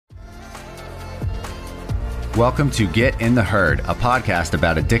Welcome to Get in the Herd, a podcast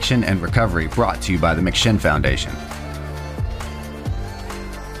about addiction and recovery brought to you by the McShin Foundation.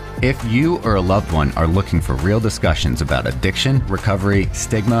 If you or a loved one are looking for real discussions about addiction, recovery,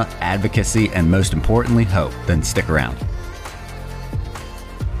 stigma, advocacy, and most importantly, hope, then stick around.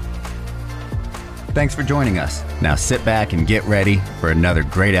 Thanks for joining us. Now sit back and get ready for another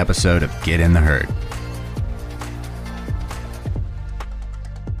great episode of Get in the Herd.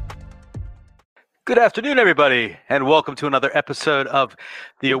 Good afternoon, everybody, and welcome to another episode of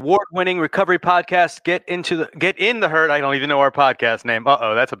the award-winning recovery podcast, Get in the Herd. I don't even know our podcast name.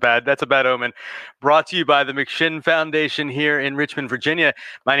 That's a bad omen. Brought to you by the McShin Foundation here in Richmond, Virginia.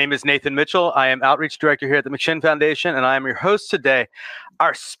 My name is Nathan Mitchell. I am Outreach Director here at the McShin Foundation, and I am your host today.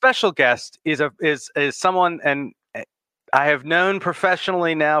 Our special guest is someone, and I have known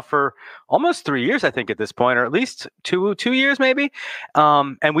professionally now for almost 3 years, I think, at this point, or at least two years, maybe.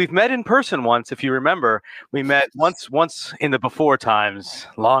 And we've met in person once, if you remember. We met once in the before times,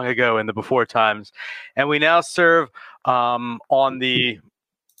 long ago in the before times, and we now serve on the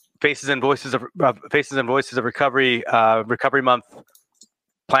Faces and Voices of Recovery Month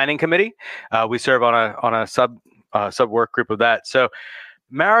Planning Committee. We serve on a sub work group of that. So.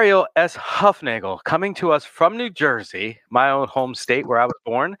 Mariel S. Huffnagel, coming to us from New Jersey, my own home state where I was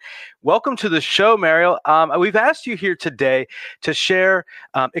born. Welcome to the show, Mariel. We've asked you here today to share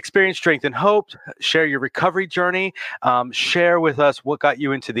experience, strength, and hope, share your recovery journey, share with us what got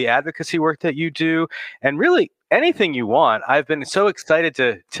you into the advocacy work that you do, and really anything you want. I've been so excited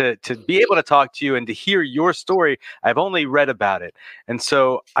to be able to talk to you and to hear your story. I've only read about it. And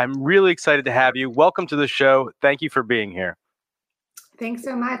so I'm really excited to have you. Welcome to the show. Thank you for being here. Thanks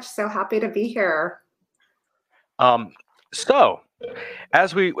so much. So happy to be here. So,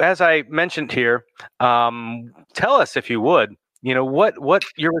 as I mentioned here, tell us, if you would, what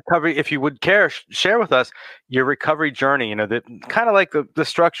your recovery, if you would care, share with us your recovery journey. The kind of like the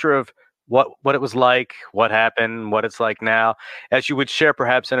structure of what it was like, what happened, what it's like now, as you would share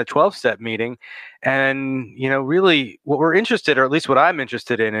perhaps in a 12-step meeting. And, really what we're interested, or at least what I'm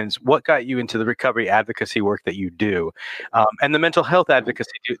interested in, is what got you into the recovery advocacy work that you do, and the mental health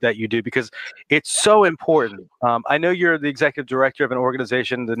advocacy that you do, because it's so important. I know you're the executive director of an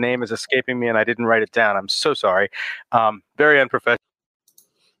organization. The name is escaping me and I didn't write it down. I'm so sorry. Very unprofessional.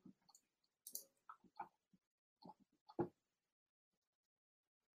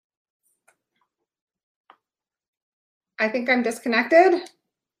 I think I'm disconnected.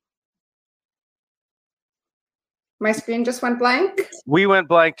 My screen just went blank. We went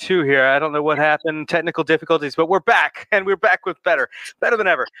blank too here. I don't know what happened, technical difficulties, but we're back, and we're back with better than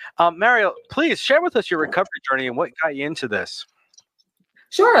ever. Mariel, please share with us your recovery journey and what got you into this.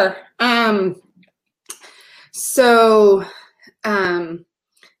 Sure. I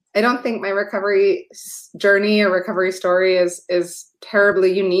don't think my recovery journey or recovery story is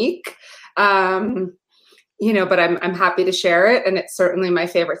terribly unique. But I'm happy to share it, and it's certainly my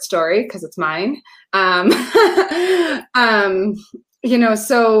favorite story because it's mine. I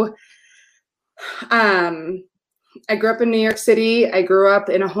grew up in New York City. I grew up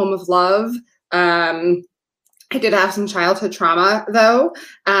in a home of love. I did have some childhood trauma, though,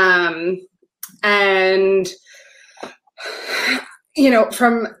 and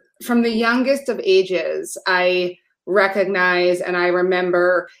from the youngest of ages, I recognize and I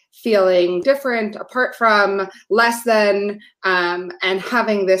remember feeling different, apart from, less than, and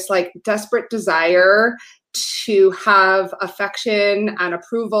having this like desperate desire to have affection and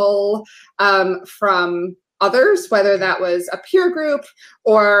approval from others, whether that was a peer group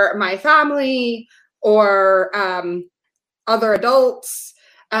or my family or other adults.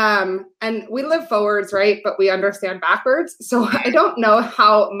 And we live forwards, right? But we understand backwards. So I don't know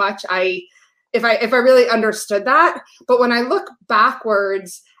how much if I really understood that, but when I look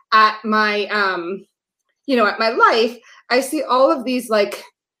backwards at my, at my life, I see all of these like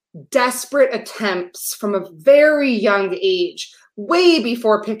desperate attempts from a very young age, way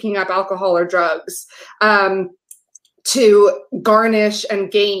before picking up alcohol or drugs, to garnish and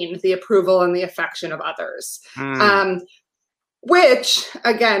gain the approval and the affection of others. Which,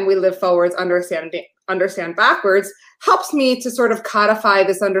 again, we live forwards, understand backwards, helps me to sort of codify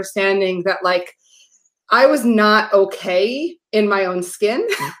this understanding that, like, I was not okay in my own skin.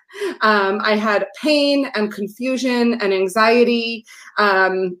 I had pain and confusion and anxiety.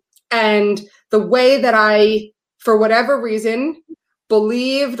 And the way that I, for whatever reason,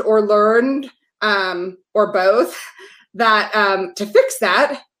 believed or learned, or both, that to fix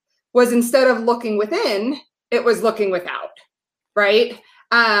that was, instead of looking within, it was looking without, right?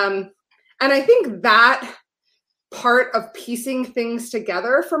 And I think that part of piecing things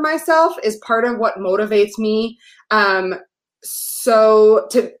together for myself is part of what motivates me so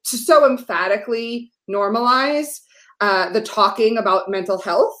emphatically normalize the talking about mental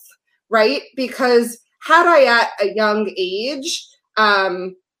health, right? Because had I at a young age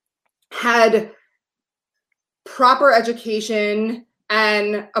had proper education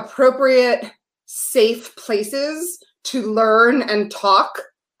and appropriate safe places to learn and talk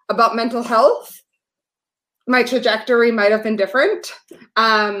about mental health, my trajectory might have been different.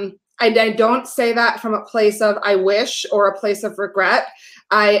 I don't say that from a place of I wish or a place of regret.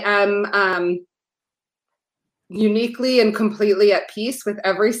 I am uniquely and completely at peace with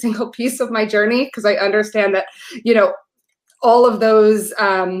every single piece of my journey, because I understand that, all of those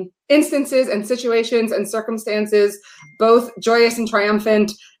instances and situations and circumstances, both joyous and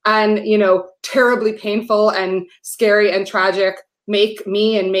triumphant and, terribly painful and scary and tragic, make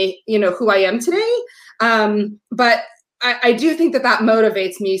me and make, who I am today. But I do think that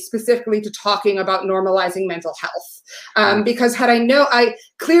motivates me specifically to talking about normalizing mental health. Because had I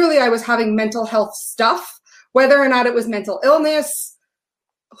clearly I was having mental health stuff, whether or not it was mental illness,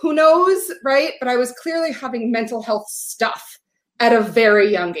 who knows, right? But I was clearly having mental health stuff at a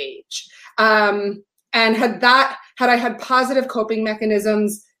very young age. And had I had positive coping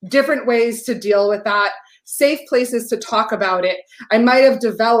mechanisms, different ways to deal with that, safe places to talk about it, I might have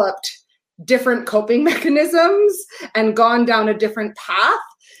developed different coping mechanisms and gone down a different path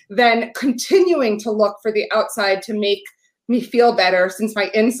than continuing to look for the outside to make me feel better, since my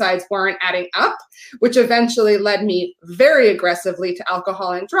insides weren't adding up, which eventually led me very aggressively to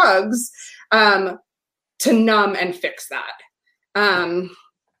alcohol and drugs to numb and fix that.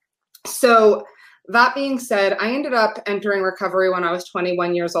 So that being said, I ended up entering recovery when I was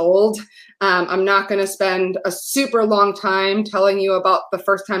 21 years old. I'm not going to spend a super long time telling you about the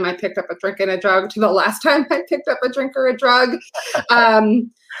first time I picked up a drink and a drug to the last time I picked up a drink or a drug.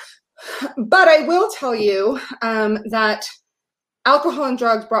 But I will tell you that alcohol and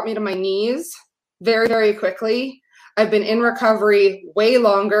drugs brought me to my knees very, very quickly. I've been in recovery way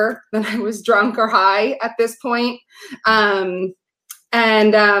longer than I was drunk or high at this point. One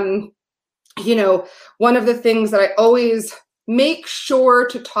of the things that I always make sure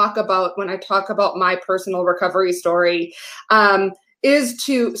to talk about when I talk about my personal recovery story is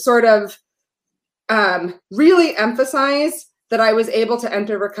to sort of really emphasize that I was able to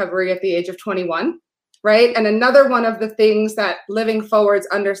enter recovery at the age of 21, right? And another one of the things that living forwards,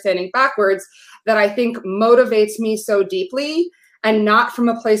 understanding backwards, that I think motivates me so deeply, and not from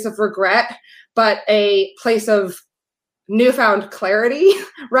a place of regret, but a place of newfound clarity,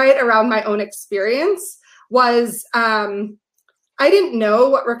 right, around my own experience, was I didn't know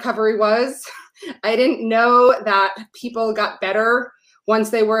what recovery was. I didn't know that people got better once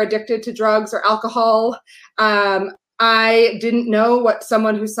they were addicted to drugs or alcohol. I didn't know what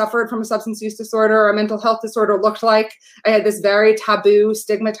someone who suffered from a substance use disorder or a mental health disorder looked like. I had this very taboo,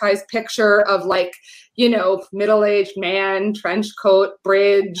 stigmatized picture of middle-aged man, trench coat,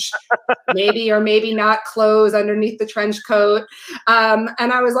 bridge, maybe or maybe not clothes underneath the trench coat. And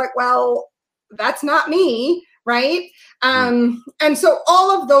I was like, well, that's not me, right? And so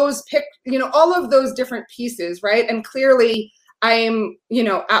all of those all of those different pieces, right? And clearly I'm,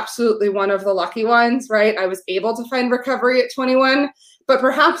 absolutely one of the lucky ones, right? I was able to find recovery at 21, but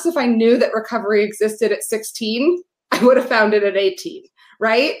perhaps if I knew that recovery existed at 16, I would have found it at 18,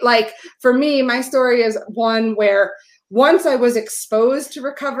 right? Like for me, my story is one where once I was exposed to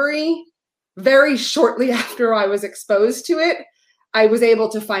recovery, very shortly after I was exposed to it, I was able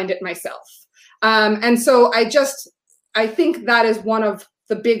to find it myself. And so I think that is one of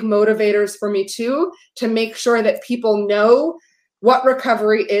the big motivators for me too, to make sure that people know what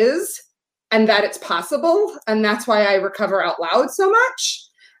recovery is and that it's possible. And that's why I recover out loud so much.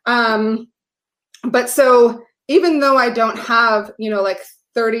 But so even though I don't have,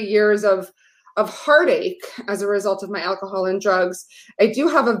 30 years of heartache as a result of my alcohol and drugs, I do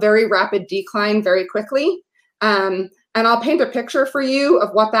have a very rapid decline very quickly. And I'll paint a picture for you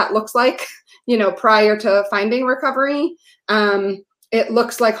of what that looks like, prior to finding recovery. It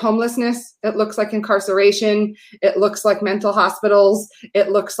looks like homelessness. It looks like incarceration. It looks like mental hospitals.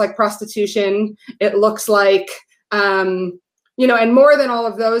 It looks like prostitution. It looks like, and more than all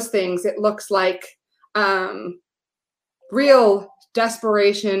of those things, it looks like real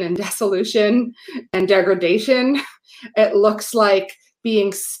desperation and dissolution and degradation. It looks like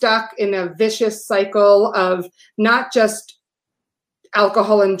being stuck in a vicious cycle of not just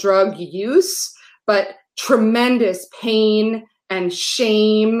alcohol and drug use, but tremendous pain and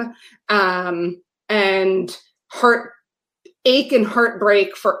shame, and ache and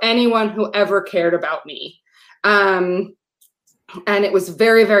heartbreak for anyone who ever cared about me. And it was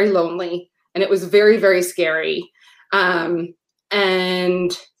very, very lonely, and it was very, very scary. And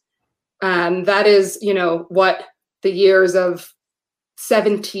that is, what the years of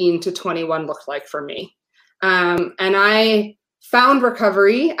 17 to 21 looked like for me. And I found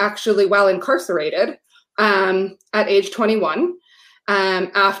recovery actually while incarcerated at age 21,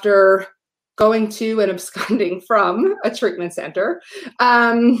 after going to and absconding from a treatment center.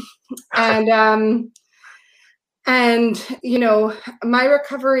 And my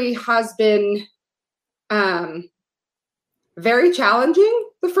recovery has been very challenging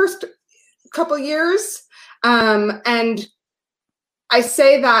the first couple years. And I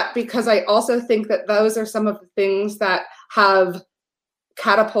say that because I also think that those are some of the things that have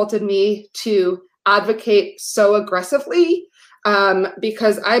catapulted me to advocate so aggressively,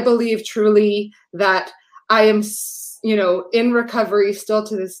 because I believe truly that I am, in recovery still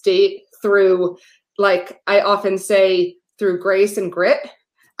to this date through, like I often say, through grace and grit.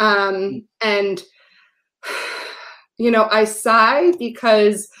 And, I sigh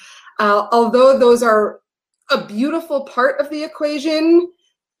because although those are a beautiful part of the equation,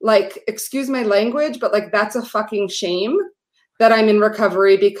 like, excuse my language, but like, that's a fucking shame that I'm in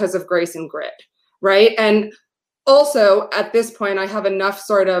recovery because of grace and grit, right? And also at this point, I have enough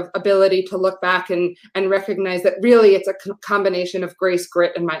sort of ability to look back and recognize that really it's a combination of grace,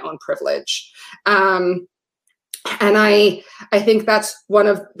 grit, and my own privilege. And I think that's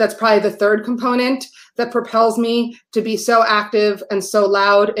probably the third component that propels me to be so active and so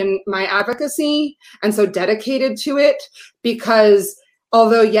loud in my advocacy and so dedicated to it, because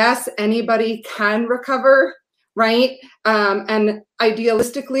although yes, anybody can recover, right? And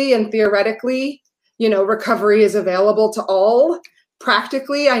idealistically and theoretically, recovery is available to all.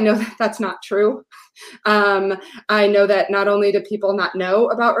 Practically, I know that that's not true. I know that not only do people not know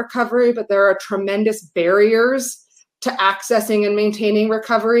about recovery, but there are tremendous barriers to accessing and maintaining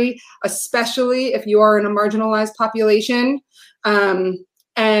recovery, especially if you are in a marginalized population.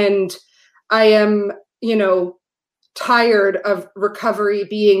 And I am, tired of recovery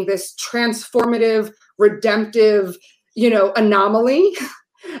being this transformative, redemptive, anomaly.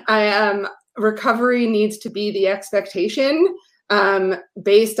 Recovery needs to be the expectation,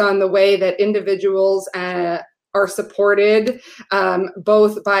 based on the way that individuals are supported,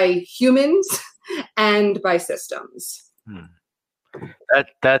 both by humans and by systems.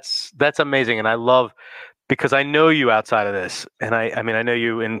 That's amazing, and I love, because I know you outside of this, and I mean I know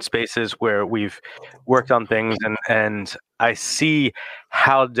you in spaces where we've worked on things, and I see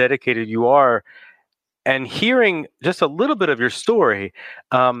how dedicated you are. And hearing just a little bit of your story,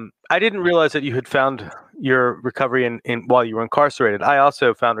 I didn't realize that you had found your recovery in while you were incarcerated. I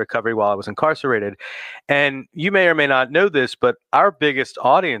also found recovery while I was incarcerated. And you may or may not know this, but our biggest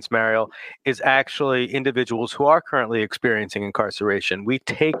audience, Mariel, is actually individuals who are currently experiencing incarceration. We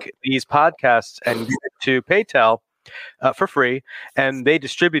take these podcasts and give it to PayTel for free, and they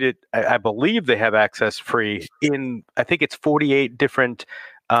distribute it. I believe they have access free in, I think it's 48 different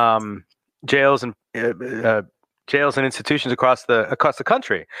jails and institutions across the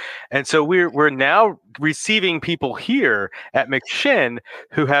country. And so we're now receiving people here at McShin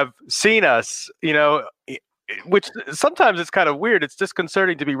who have seen us, which sometimes it's kind of weird. It's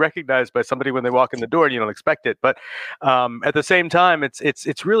disconcerting to be recognized by somebody when they walk in the door and you don't expect it. But at the same time,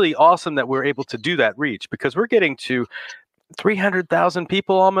 it's really awesome that we're able to do that reach, because we're getting to 300,000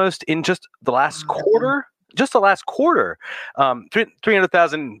 people almost in just the last quarter.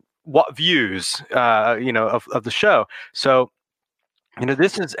 300,000 views, of the show. So,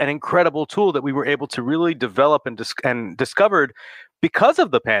 this is an incredible tool that we were able to really develop and discovered because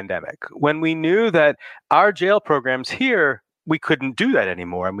of the pandemic. When we knew that our jail programs here, we couldn't do that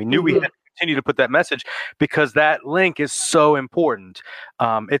anymore, and we knew we had to continue to put that message, because that link is so important.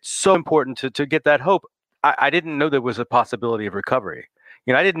 It's so important to get that hope. I didn't know there was a possibility of recovery.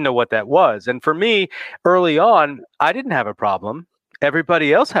 I didn't know what that was. And for me, early on, I didn't have a problem.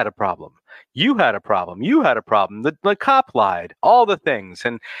 Everybody else had a problem. You had a problem. You had a problem. The cop lied, all the things.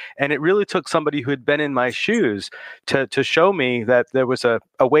 And it really took somebody who had been in my shoes to show me that there was a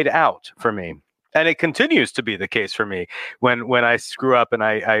way out for me. And it continues to be the case for me when I screw up and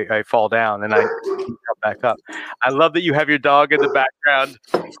I fall down and I come back up. I love that you have your dog in the background.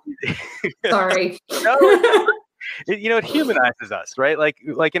 Sorry. It humanizes us, right? Like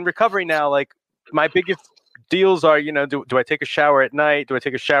in recovery now, like my biggest deals are, do I take a shower at night? Do I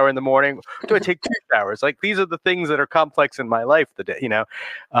take a shower in the morning? Do I take 2 showers? Like, these are the things that are complex in my life today, and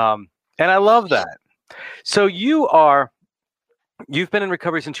I love that. So you've been in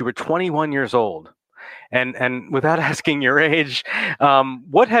recovery since you were 21 years old. And without asking your age,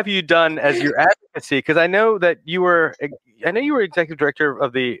 what have you done as your advocacy? Because I know you were executive director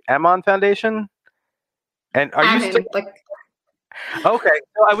of the Ammon Foundation. And are you still like? Okay,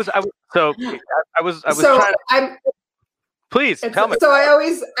 so I was So trying. Please tell me. So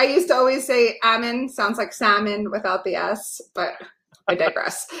I used to always say Ammon sounds like salmon without the S, but I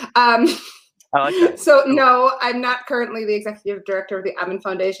digress. I like that. So no, I'm not currently the executive director of the Ammon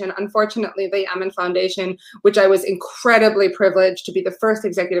Foundation. Unfortunately, the Ammon Foundation, which I was incredibly privileged to be the first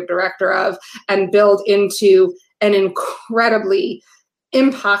executive director of and build into an incredibly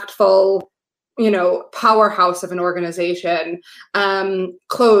impactful, powerhouse of an organization,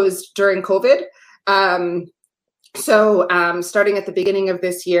 closed during COVID. So starting at the beginning of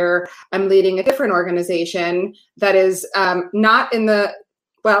this year, I'm leading a different organization that is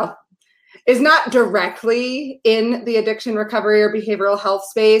is not directly in the addiction recovery or behavioral health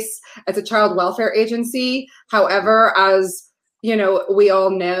space. It's a child welfare agency. However, as we all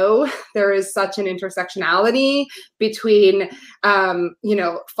know, there is such an intersectionality between,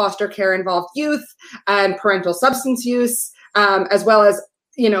 foster care involved youth and parental substance use, as well as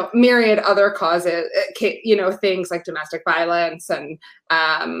myriad other causes, things like domestic violence and,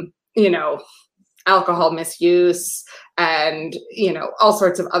 alcohol misuse and, all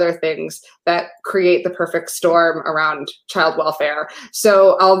sorts of other things that create the perfect storm around child welfare.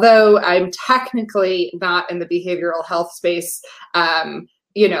 So although I'm technically not in the behavioral health space, I'm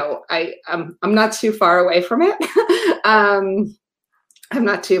not too far away from it. I'm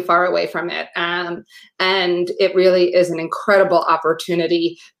not too far away from it. And it really is an incredible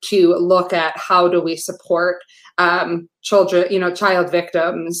opportunity to look at how do we support children, child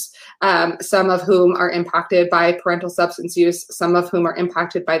victims, some of whom are impacted by parental substance use, some of whom are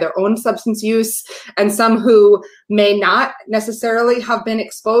impacted by their own substance use, and some who may not necessarily have been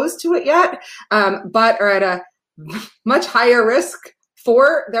exposed to it yet, but are at a much higher risk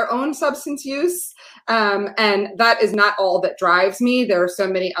for their own substance use. And that is not all that drives me. There are so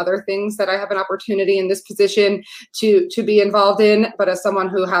many other things that I have an opportunity in this position to be involved in. But as someone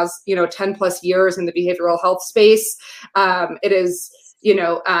who has, 10 plus years in the behavioral health space, it is,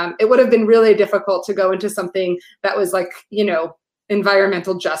 it would have been really difficult to go into something that was like,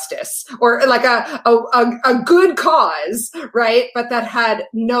 environmental justice or like a good cause, right? But that had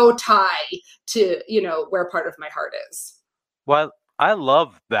no tie to, where part of my heart is. Well, I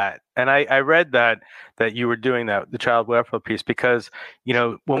love that. And I read that you were doing that, the child welfare piece, because,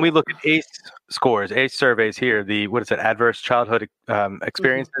 when we look at ACE scores, ACE surveys here, adverse childhood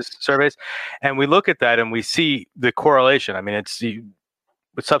experiences surveys, and we look at that and we see the correlation. I mean, it's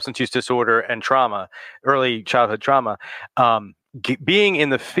with substance use disorder and trauma, early childhood trauma, being in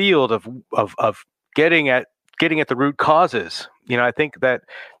the field of getting at the root causes. I think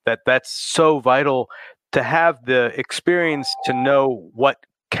that's so vital to have the experience to know what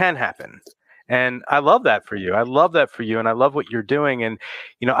can happen. And I love that for you. And I love what you're doing. And,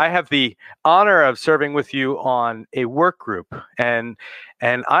 I have the honor of serving with you on a work group. And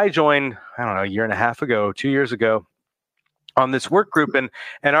I joined, I don't know, a year and a half ago, 2 years ago on this work group. And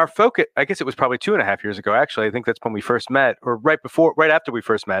our focus, I guess it was probably 2.5 years ago, actually. I think that's when we first met, or right after we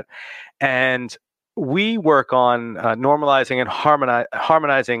first met. And we work on normalizing and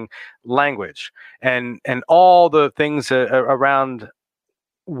harmonizing language and all the things around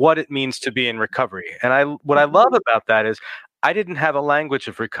what it means to be in recovery. And what I love about that is I didn't have a language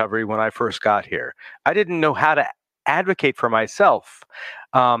of recovery when I first got here. I didn't know how to advocate for myself,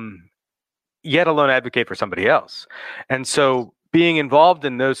 yet alone advocate for somebody else. And so being involved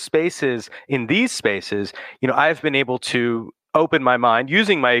in these spaces, I've been able to open my mind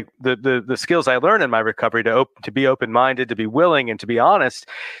using the skills I learned in my recovery to be open-minded, to be willing, and to be honest,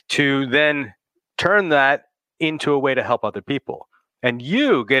 to then turn that into a way to help other people. And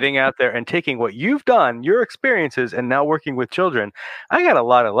you getting out there and taking what you've done, your experiences, and now working with children, I got a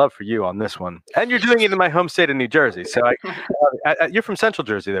lot of love for you on this one. And you're doing it in my home state of New Jersey. So you're from Central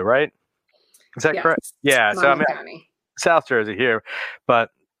Jersey, though, right? Is that correct? Yeah. So I'm in South Jersey here, but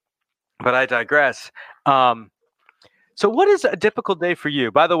I digress. So what is a typical day for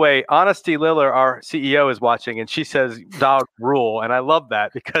you? By the way, Honesty Liller, our CEO, is watching, and she says dog rule. And I love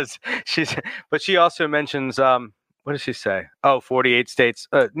that because but she also mentions, what does she say? 48 states,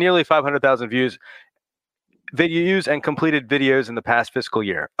 nearly 500,000 views, videos and completed videos in the past fiscal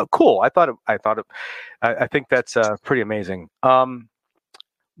year. Oh, cool. I think that's pretty amazing.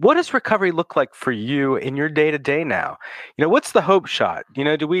 What does recovery look like for you in your day-to-day now? What's the hope shot?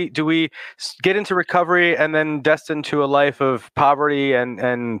 Do we get into recovery and then destined to a life of poverty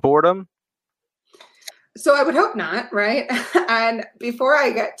and boredom? So I would hope not, right? And before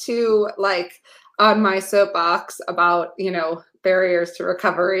I get to on my soapbox about, barriers to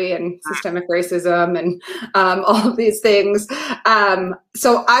recovery and systemic racism and all of these things.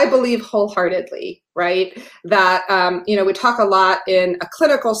 So I believe wholeheartedly, right, that, we talk a lot in a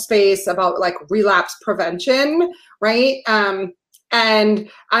clinical space about like relapse prevention, right? And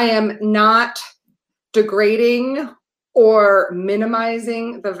I am not degrading or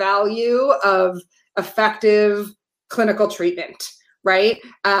minimizing the value of effective clinical treatment, right?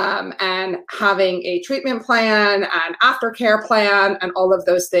 And having a treatment plan, an aftercare plan, and all of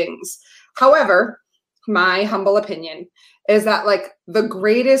those things. However, my humble opinion is that like the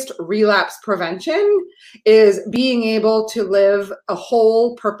greatest relapse prevention is being able to live a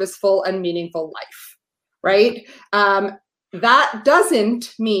whole, purposeful, and meaningful life, right? That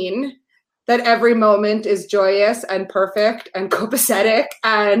doesn't mean that every moment is joyous and perfect and copacetic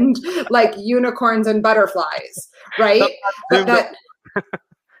and like unicorns and butterflies, right?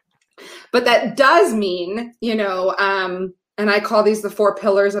 But that does mean, and I call these the 4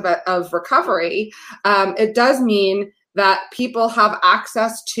 pillars of recovery. It does mean that people have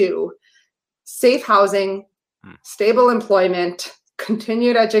access to safe housing, stable employment,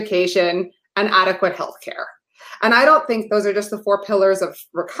 continued education, and adequate healthcare. And I don't think those are just the 4 pillars of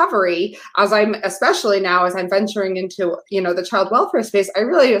recovery, especially now as I'm venturing into, the child welfare space. I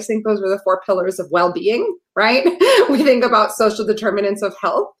really just think those are the 4 pillars of well-being, right? We think about social determinants of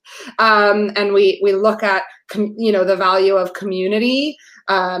health, and we look at, the value of community,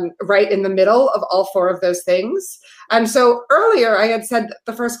 right in the middle of all 4 of those things. And so earlier I had said that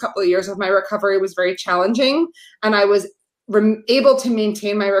the first couple of years of my recovery was very challenging, and I was able to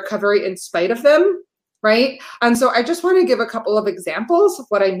maintain my recovery in spite of them. Right. And so I just want to give a couple of examples of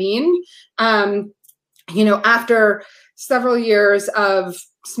what I mean. After several years of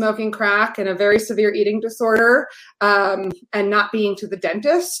smoking crack and a very severe eating disorder, and not being to the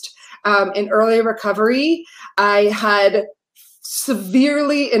dentist, in early recovery, I had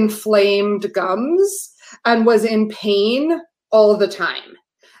severely inflamed gums and was in pain all the time.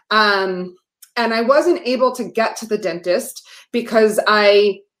 And I wasn't able to get to the dentist because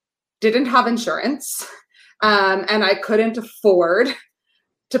I didn't have insurance, and I couldn't afford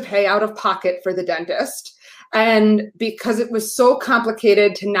to pay out of pocket for the dentist. And because it was so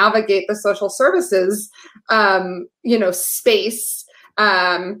complicated to navigate the social services, space,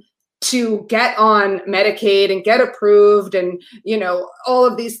 to get on Medicaid and get approved and, all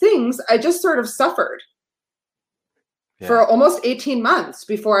of these things, I just sort of suffered for almost 18 months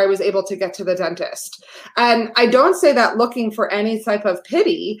before I was able to get to the dentist. And I don't say that looking for any type of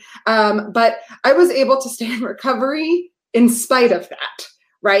pity, but I was able to stay in recovery in spite of that,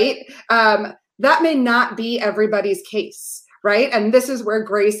 right? That may not be everybody's case, right? And this is where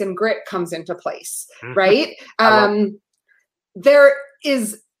grace and grit comes into place, right? There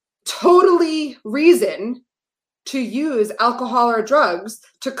is totally reason to use alcohol or drugs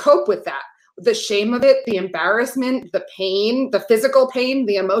to cope with that. The shame of it, the embarrassment, the pain, the physical pain,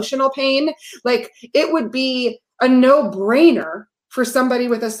 the emotional pain. Like, it would be a no-brainer for somebody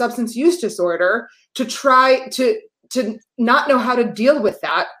with a substance use disorder to try to not know how to deal with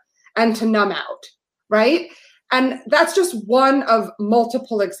that and to numb out, right? And that's just one of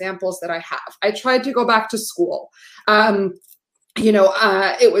multiple examples that I have. I tried to go back to school.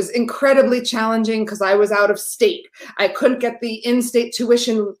 It was incredibly challenging because I was out of state. I couldn't get the in-state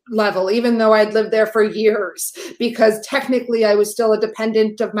tuition level, even though I'd lived there for years, because technically I was still a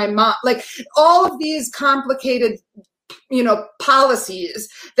dependent of my mom. Like, all of these complicated, policies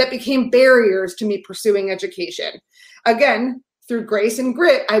that became barriers to me pursuing education. Again, through grace and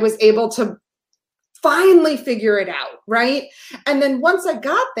grit, I was able to finally figure it out, right? And then once I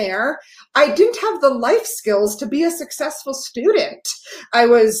got there, I didn't have the life skills to be a successful student. I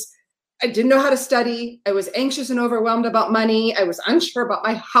didn't know how to study. I was anxious and overwhelmed about money. I was unsure about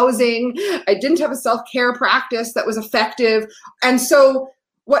my housing. I didn't have a self-care practice that was effective. And so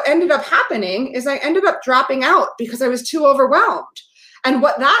what ended up happening is I ended up dropping out because I was too overwhelmed. And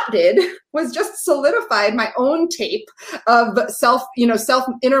what that did was just solidified my own tape of self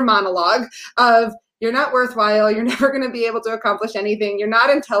inner monologue of, you're not worthwhile. You're never going to be able to accomplish anything. You're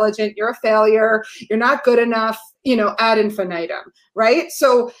not intelligent. You're a failure. You're not good enough, ad infinitum, right?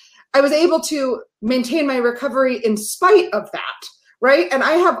 So I was able to maintain my recovery in spite of that, right? And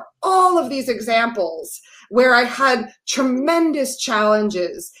I have all of these examples where I had tremendous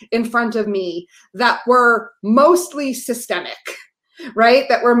challenges in front of me that were mostly systemic, right?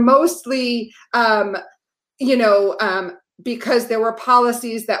 That were mostly, because there were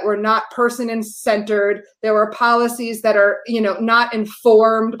policies that were not person-centered. There were policies that are, not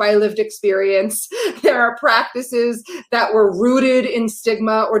informed by lived experience. There are practices that were rooted in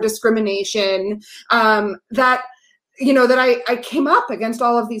stigma or discrimination, that I came up against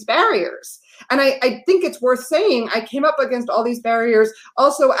all of these barriers. And I think it's worth saying I came up against all these barriers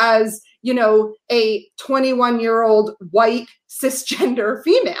also as, a 21-year-old white cisgender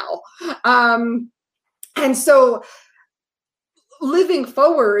female. And so living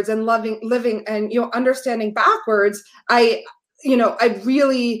forwards and living and, understanding backwards, I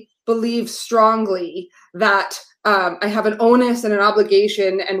really believe strongly that I have an onus and an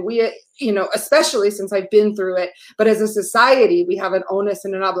obligation, and we, especially since I've been through it, but as a society, we have an onus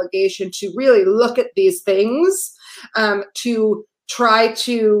and an obligation to really look at these things, to try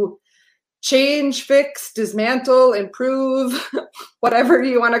to change, fix, dismantle, improve, whatever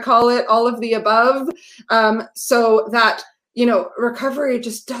you want to call it, all of the above, so that, recovery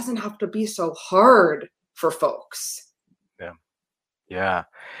just doesn't have to be so hard for folks. Yeah.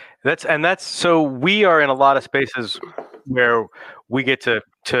 That's so we are in a lot of spaces where we get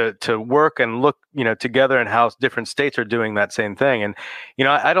to work and look, together, and how different states are doing that same thing. And,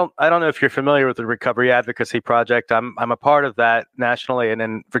 I don't know if you're familiar with the Recovery Advocacy Project. I'm a part of that nationally and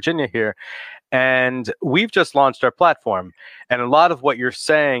in Virginia here. And we've just launched our platform. And a lot of what you're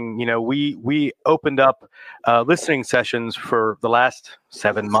saying, we opened up listening sessions for the last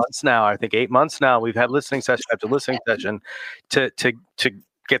 7 months now. I think 8 months now. We've had listening session after listening session to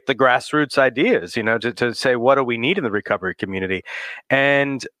get the grassroots ideas, to say, what do we need in the recovery community?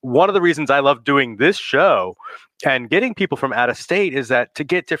 And one of the reasons I love doing this show and getting people from out of state is that to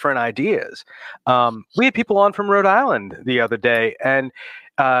get different ideas. We had people on from Rhode Island the other day, and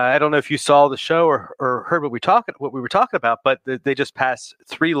I don't know if you saw the show or heard what we were talking about, but they just passed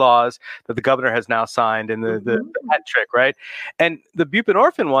 3 laws that the governor has now signed, and the hat trick, right? And the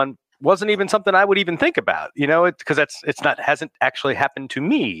buprenorphine one wasn't even something I would even think about, because hasn't actually happened to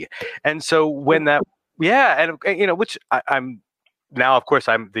me. And so when that, which I'm now, of course,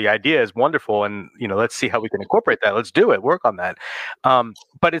 the idea is wonderful, and let's see how we can incorporate that. Let's do it, work on that.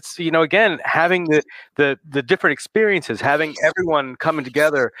 But it's again, having the different experiences, having everyone coming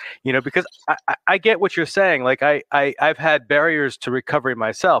together, because I get what you're saying. Like I've had barriers to recovery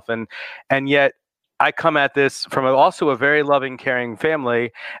myself, and yet I come at this from also a very loving, caring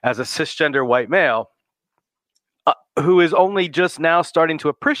family as a cisgender white male who is only just now starting to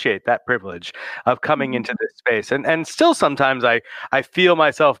appreciate that privilege of coming into this space. And still sometimes I feel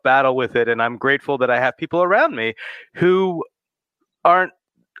myself battle with it, and I'm grateful that I have people around me who aren't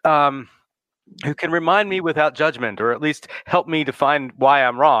who can remind me without judgment, or at least help me to find why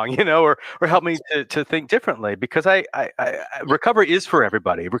I'm wrong, or help me to think differently, because recovery is for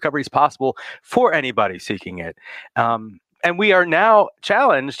everybody. Recovery is possible for anybody seeking it. And we are now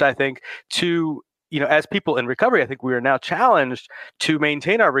challenged, I think, to, as people in recovery, I think we are now challenged to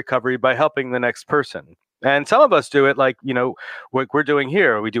maintain our recovery by helping the next person. And some of us do it like, what we're doing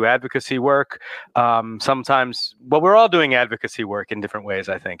here. We do advocacy work. Sometimes, we're all doing advocacy work in different ways,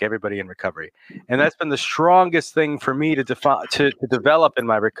 I think, everybody in recovery. And that's been the strongest thing for me to develop in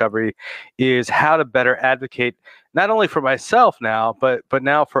my recovery, is how to better advocate, not only for myself now, but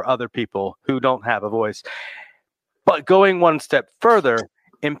now for other people who don't have a voice. But going one step further,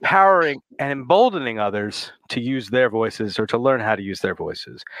 empowering and emboldening others to use their voices, or to learn how to use their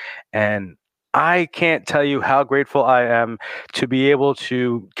voices. And I can't tell you how grateful I am to be able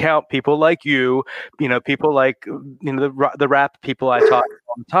to count people like you, people like, the rap people I talk to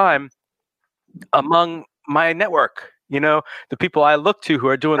all the time among my network, the people I look to who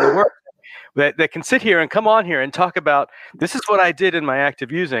are doing the work, that can sit here and come on here and talk about, this is what I did in my active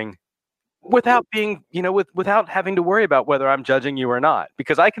using, without being, without having to worry about whether I'm judging you or not,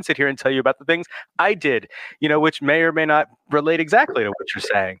 because I can sit here and tell you about the things I did, which may or may not relate exactly to what you're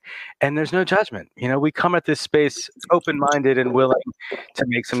saying. And there's no judgment. We come at this space open-minded and willing to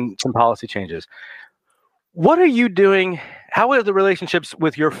make some policy changes. What are you doing? How are the relationships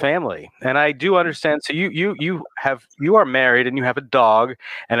with your family? And I do understand. So you are married and you have a dog,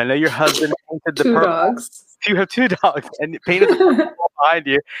 and I know your husband painted the 2 dogs. You have 2 dogs and painted the purple behind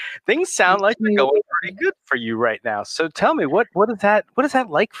you. Things sound like they're going pretty good for you right now. So tell me, what is that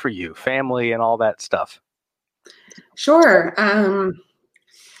like for you, family and all that stuff? Sure.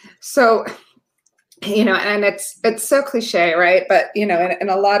 So, and it's so cliche, right? But, in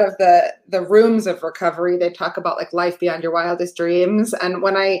a lot of the rooms of recovery, they talk about like life beyond your wildest dreams. And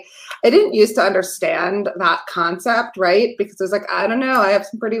when I didn't used to understand that concept, right? Because it was like, I don't know, I have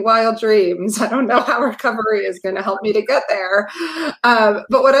some pretty wild dreams. I don't know how recovery is going to help me to get there. But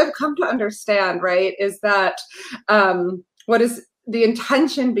what I've come to understand, right, is that the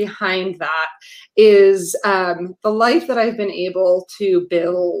intention behind that is the life that I've been able to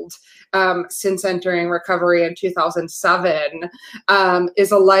build since entering recovery in 2007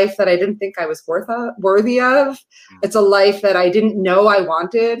 is a life that I didn't think I was worthy of. It's a life that I didn't know I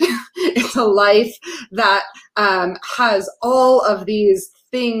wanted. It's a life that has all of these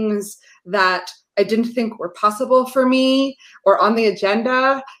things that I didn't think were possible for me or on the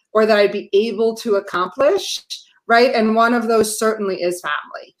agenda or that I'd be able to accomplish, right? And one of those certainly is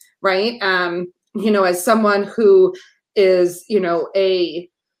family, right? As someone who is, a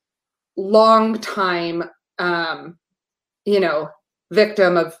long time,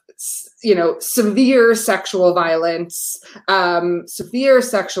 victim of, severe sexual violence, severe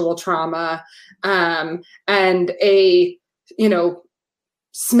sexual trauma, and a,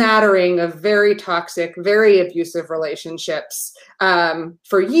 smattering of very toxic, very abusive relationships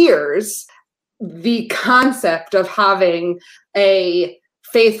for years, the concept of having a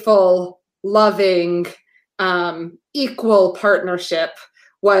faithful, loving, equal partnership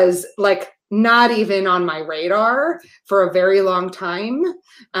was like not even on my radar for a very long time.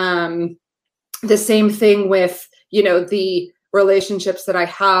 The same thing with, the relationships that I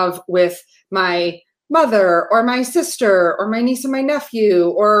have with my mother or my sister or my niece and my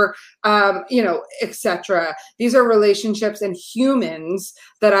nephew or, etc. These are relationships and humans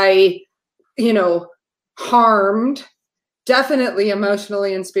that I, harmed, definitely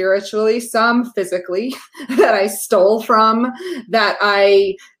emotionally and spiritually, some physically, that I stole from, that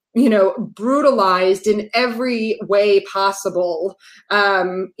I, brutalized in every way possible,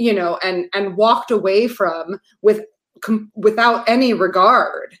 and walked away from without any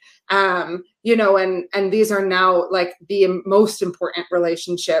regard. And these are now like the most important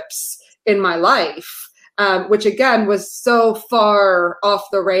relationships in my life, which again was so far off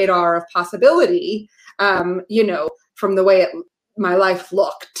the radar of possibility, from the way my life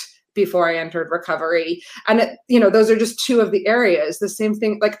looked before I entered recovery. And those are just two of the areas. The same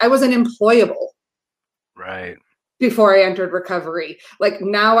thing, like I was unemployable. Right. Before I entered recovery. Like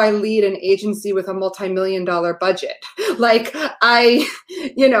now I lead an agency with a multi-million-dollar budget. Like I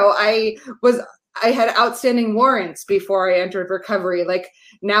had outstanding warrants before I entered recovery. Like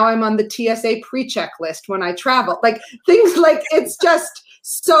now I'm on the TSA pre-check list when I travel. Like things like it's just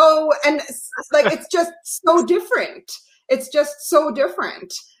so, and like it's just so different. It's just so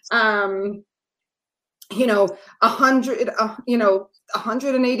different.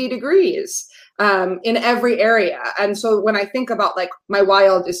 180 degrees in every area. And so when I think about like my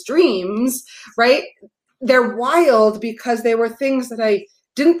wildest dreams, right, they're wild because they were things that I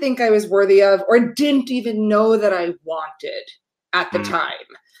didn't think I was worthy of or didn't even know that I wanted at the time.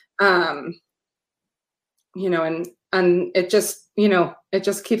 And it just, it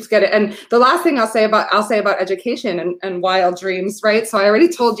just keeps getting, and the last thing I'll say about education and wild dreams, right? So I already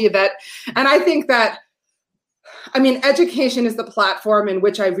told you that, and I think that, education is the platform in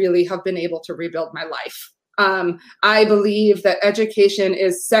which I really have been able to rebuild my life. I believe that education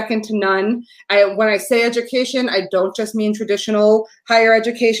is second to none. When I say education, I don't just mean traditional higher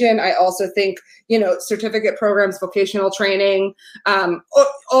education. I also think, certificate programs, vocational training,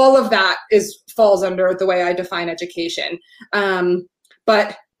 all of that falls under the way I define education.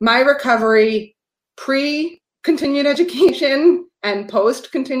 But my recovery pre-continued education and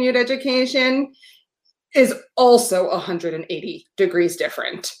post-continued education is also 180 degrees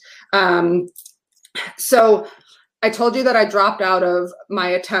different. So I told you that I dropped out of my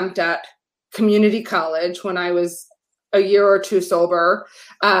attempt at community college when I was a year or two sober.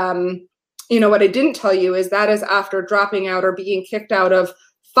 What I didn't tell you is that is after dropping out or being kicked out of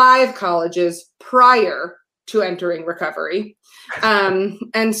 5 colleges prior to entering recovery.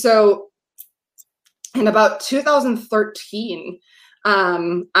 And so in about 2013,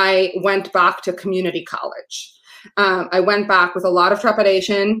 I went back to community college. I went back with a lot of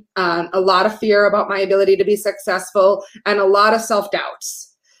trepidation, a lot of fear about my ability to be successful, and a lot of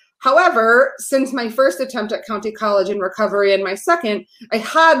self-doubts. However, since my first attempt at county college in recovery and my second, I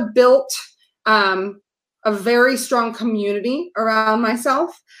had built a very strong community around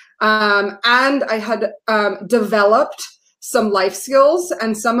myself, and I had developed some life skills,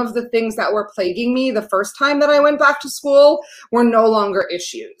 and some of the things that were plaguing me the first time that I went back to school were no longer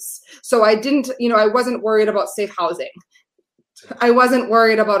issues. So I didn't, I wasn't worried about safe housing. I wasn't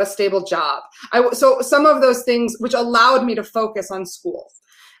worried about a stable job. So some of those things which allowed me to focus on school.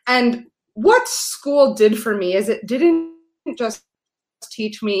 And what school did for me is it didn't just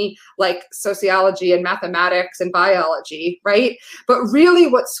teach me like sociology and mathematics and biology, right? But really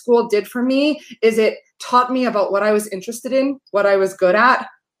what school did for me is it taught me about what I was interested in, what I was good at,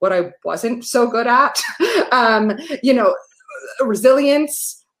 what I wasn't so good at.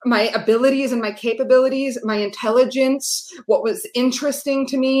 resilience, my abilities and my capabilities, my intelligence, what was interesting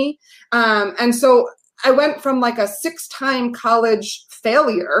to me. And so I went from like a 6-time college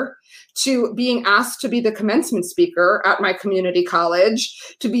failure to being asked to be the commencement speaker at my community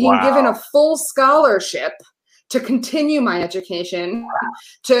college, to being given a full scholarship to continue my education,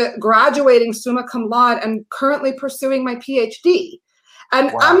 to graduating summa cum laude and currently pursuing my PhD.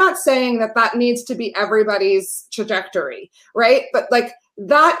 And I'm not saying that that needs to be everybody's trajectory, right? But like,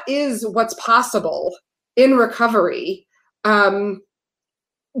 that is what's possible in recovery,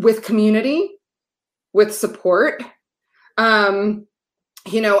 with community, with support, and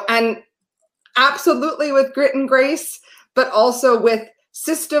absolutely with grit and grace, but also with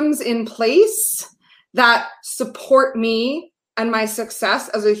systems in place that support me and my success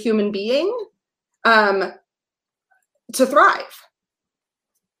as a human being, to thrive.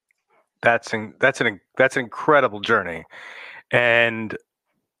 That's an incredible journey, and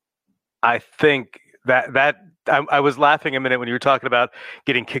I think that I was laughing a minute when you were talking about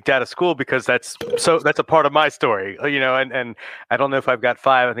getting kicked out of school, because that's a part of my story, and I don't know if I've got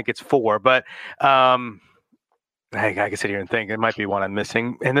 5, I think it's 4, but I can sit here and think it might be one I'm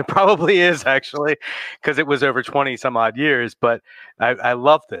missing, and it probably is, actually, because it was over 20 some odd years. But I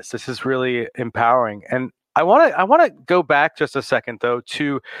love this. This is really empowering, and I want to go back just a second, though,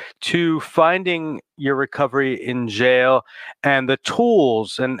 to finding your recovery in jail and the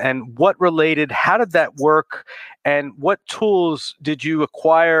tools and what related. How did that work, and what tools did you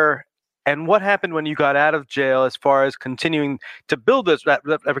acquire, and what happened when you got out of jail as far as continuing to build that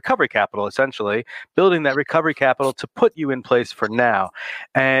recovery capital, essentially building that recovery capital to put you in place for now,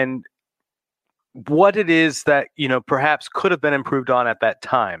 and what it is that perhaps could have been improved on at that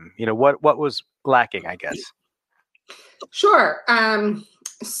time. What was lacking, I guess. Sure.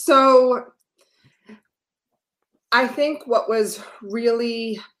 So I think what was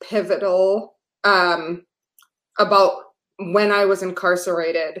really pivotal about when I was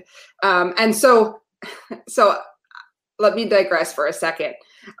incarcerated, and so let me digress for a second.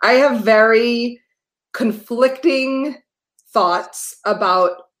 I have very conflicting thoughts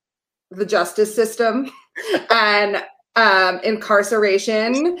about the justice system and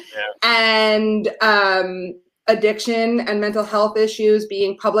incarceration, and addiction and mental health issues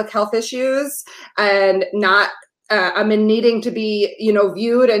being public health issues, and not needing to be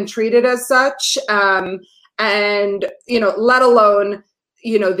viewed and treated as such, and let alone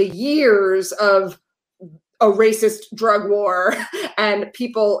the years of a racist drug war and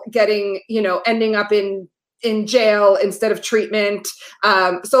people getting ending up in jail instead of treatment.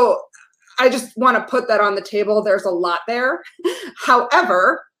 So I just want to put that on the table. There's a lot there.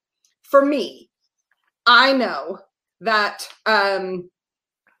 However, for me, I know that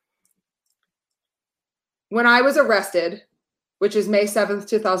when I was arrested, which is May 7th,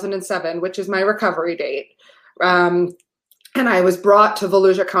 2007, which is my recovery date, and I was brought to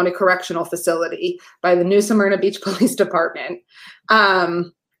Volusia County Correctional Facility by the New Smyrna Beach Police Department,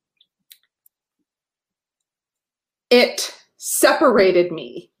 it separated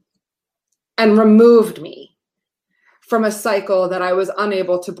me and removed me from a cycle that I was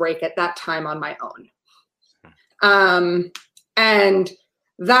unable to break at that time on my own. And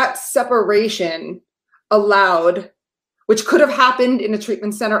that separation allowed, which could have happened in a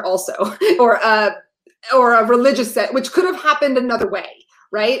treatment center also, or a religious set, which could have happened another way,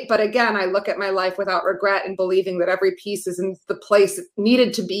 right? But again, I look at my life without regret and believing that every piece is in the place it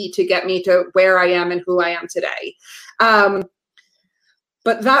needed to be to get me to where I am and who I am today.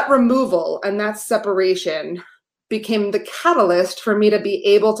 But that removal and that separation became the catalyst for me to be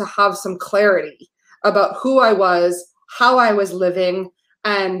able to have some clarity about who I was, how I was living,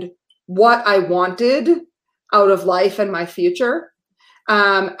 and what I wanted out of life and my future.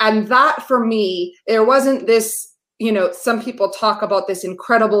 And that, for me, there wasn't this, some people talk about this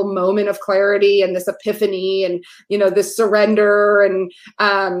incredible moment of clarity and this epiphany and, this surrender. And,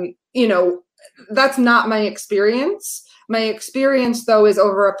 that's not my experience. My experience, though, is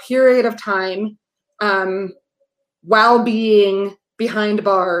over a period of time, while being behind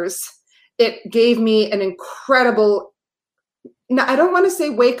bars, it gave me an incredible, I don't want to say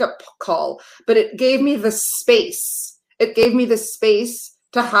wake up call, but it gave me the space. It gave me the space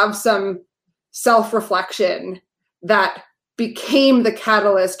to have some self-reflection that became the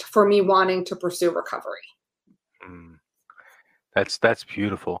catalyst for me wanting to pursue recovery. That's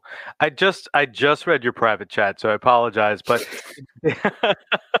beautiful. I just read your private chat, so I apologize. But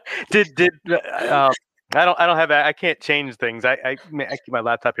I don't have, I can't change things. I keep my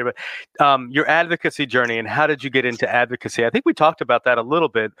laptop here, but your advocacy journey and how did you get into advocacy? I think we talked about that a little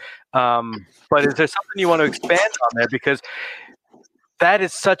bit. But is there something you want to expand on there? Because that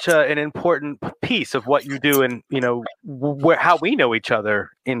is such an important piece of what you do, and how we know each other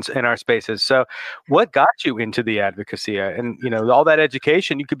in our spaces. So, what got you into the advocacy, and all that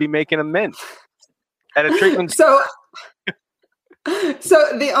education you could be making a mint at a treatment? So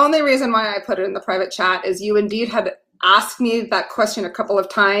the only reason why I put it in the private chat is you indeed had asked me that question a couple of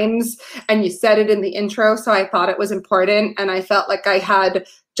times, and you said it in the intro, so I thought it was important, and I felt like I had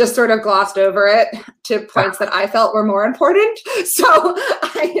just sort of glossed over it to points that I felt were more important. So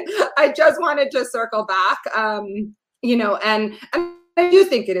I just wanted to circle back, and I do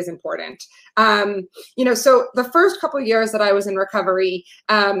think it is important. So the first couple of years that I was in recovery,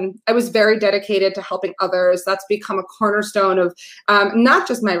 I was very dedicated to helping others. That's become a cornerstone of not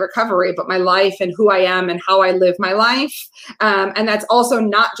just my recovery, but my life and who I am and how I live my life. And that's also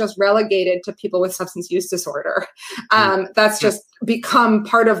not just relegated to people with substance use disorder. That's just become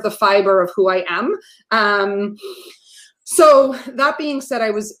part of the fiber of who I am. So that being said,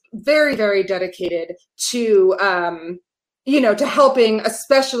 I was very, very dedicated to to helping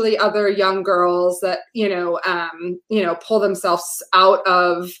especially other young girls that, pull themselves out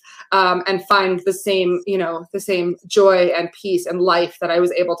of and find the same joy and peace and life that I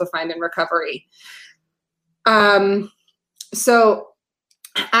was able to find in recovery. So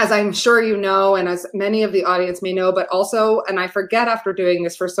as I'm sure you know, and as many of the audience may know, but also, and I forget after doing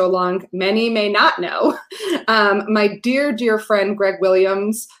this for so long, many may not know, my dear, dear friend, Greg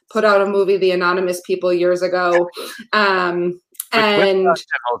Williams, put out a movie, The Anonymous People, years ago. With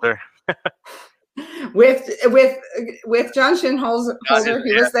John Shinholzer,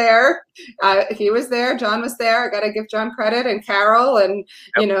 he was there. He was there. John was there. I got to give John credit, and Carol, and,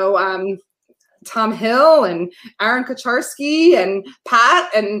 Tom Hill and Aaron Kacharsky and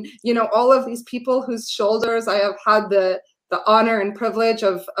Pat and, all of these people whose shoulders I have had the honor and privilege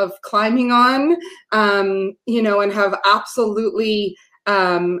of climbing on, and have absolutely,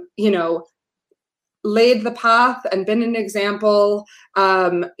 laid the path and been an example,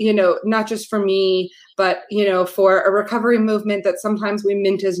 not just for me, but, for a recovery movement that sometimes we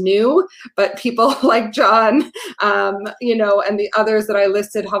mint as new, but people like John, and the others that I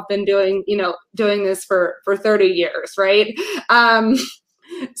listed have been doing this for 30 years, right?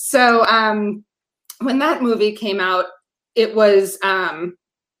 So when that movie came out, there was a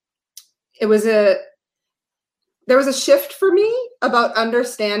shift for me about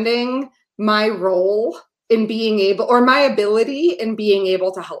understanding my role in being able, or my ability in being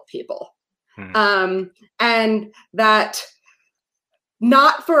able to help people. And that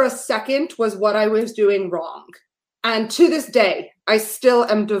not for a second was what I was doing wrong. And to this day, I still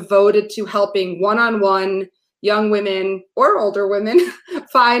am devoted to helping one-on-one young women or older women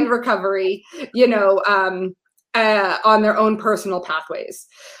find recovery, on their own personal pathways.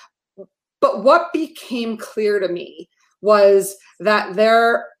 But what became clear to me was that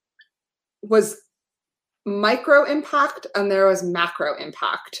there was micro impact and there was macro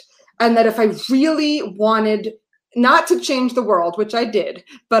impact. And that if I really wanted not to change the world, which I did,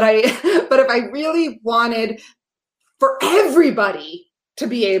 but if I really wanted for everybody to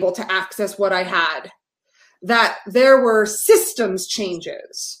be able to access what I had, that there were systems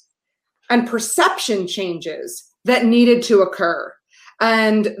changes and perception changes that needed to occur.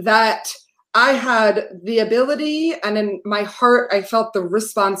 And that I had the ability, and in my heart, I felt the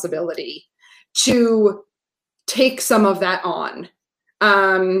responsibility to take some of that on.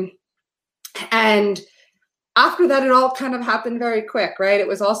 And after that, it all kind of happened very quick, right? It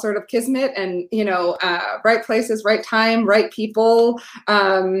was all sort of kismet and, right places, right time, right people.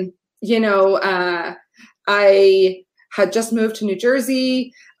 I had just moved to New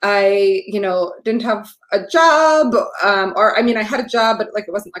Jersey. I, didn't have a job, I had a job, but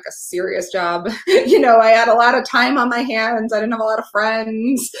it wasn't a serious job. I had a lot of time on my hands. I didn't have a lot of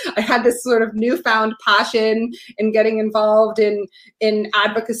friends. I had this sort of newfound passion in getting involved in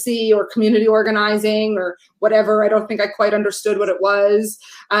advocacy or community organizing or whatever. I don't think I quite understood what it was.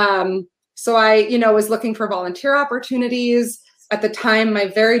 So I, was looking for volunteer opportunities. At the time, my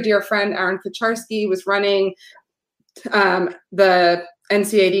very dear friend, Aaron Kacharsky, was running the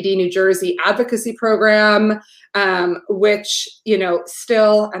NCADD New Jersey advocacy program, which,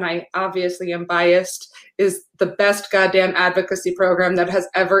 still, and I obviously am biased, is the best goddamn advocacy program that has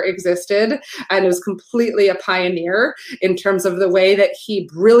ever existed, and is completely a pioneer in terms of the way that he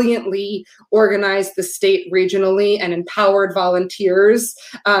brilliantly organized the state regionally and empowered volunteers,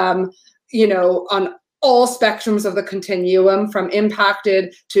 on all spectrums of the continuum, from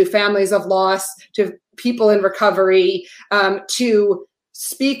impacted to families of loss to people in recovery to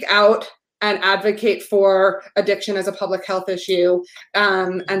speak out and advocate for addiction as a public health issue.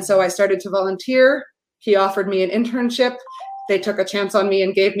 And so I started to volunteer. He offered me an internship. They took a chance on me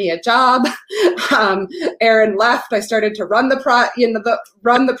and gave me a job. Aaron left. I started to run the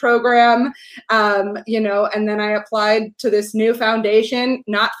program, and then I applied to this new foundation,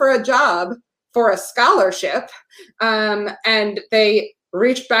 not for a job, for a scholarship. And they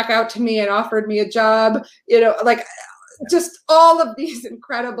reached back out to me and offered me a job, just all of these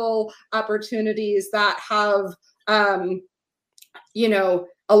incredible opportunities that have,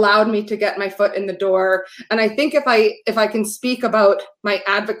 allowed me to get my foot in the door. And I think if I can speak about my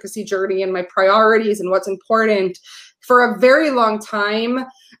advocacy journey and my priorities and what's important, for a very long time,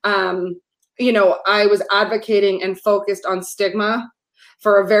 I was advocating and focused on stigma.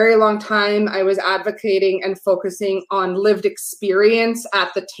 For a very long time, I was advocating and focusing on lived experience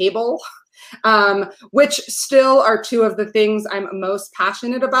at the table, which still are two of the things I'm most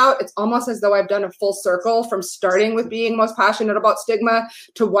passionate about. It's almost as though I've done a full circle from starting with being most passionate about stigma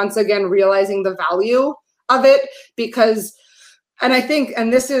to once again realizing the value of it,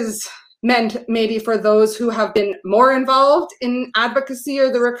 and this is meant maybe for those who have been more involved in advocacy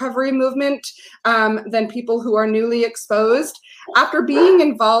or the recovery movement than people who are newly exposed. After being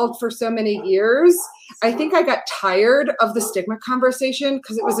involved for so many years, I think I got tired of the stigma conversation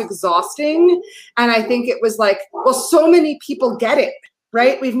because it was exhausting. And I think it was like, well, so many people get it,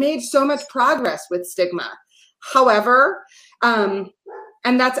 right? We've made so much progress with stigma. However, and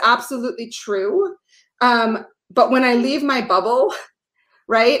that's absolutely true. But when I leave my bubble,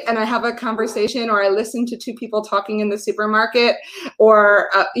 right, and I have a conversation or I listen to two people talking in the supermarket or,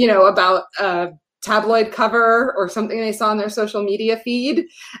 about a tabloid cover or something they saw on their social media feed,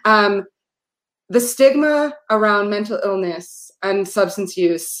 the stigma around mental illness and substance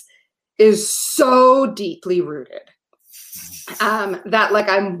is so deeply rooted that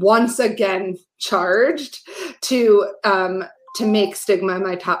I'm once again charged to make stigma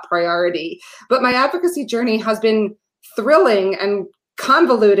my top priority. But my advocacy journey has been thrilling and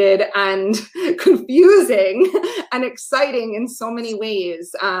convoluted and confusing and exciting in so many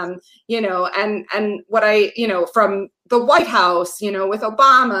ways, and what from the White House, with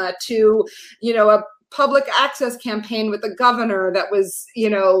Obama to, a public access campaign with the governor that was,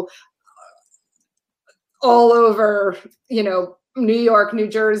 all over, New York, New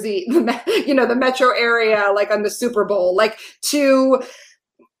Jersey, the metro area, like on the Super Bowl, to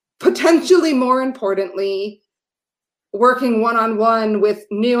potentially more importantly, working one-on-one with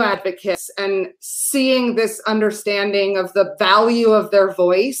new advocates and seeing this understanding of the value of their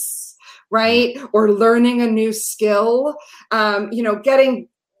voice, right? Or learning a new skill,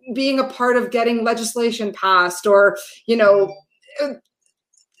 being a part of getting legislation passed or,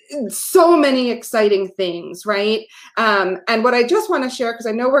 so many exciting things, right? And what I just want to share, because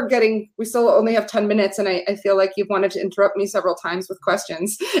I know we still only have 10 minutes and I feel like you've wanted to interrupt me several times with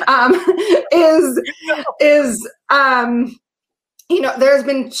questions, there's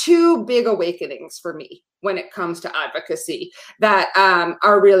been two big awakenings for me when it comes to advocacy that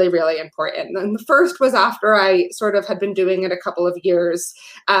are really, really important. And the first was after I sort of had been doing it a couple of years,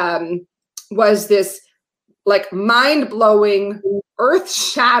 was this mind-blowing,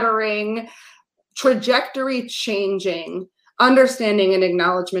 earth-shattering, trajectory-changing understanding and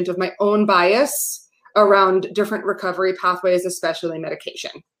acknowledgement of my own bias around different recovery pathways, especially medication.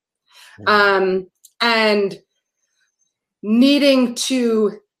 And needing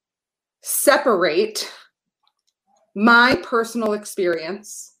to separate my personal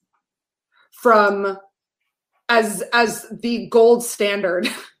experience from as the gold standard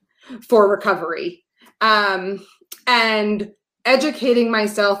for recovery, and educating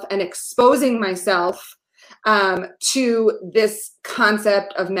myself and exposing myself to this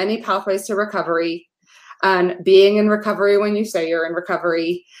concept of many pathways to recovery and being in recovery when you say you're in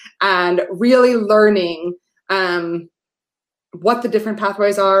recovery, and really learning what the different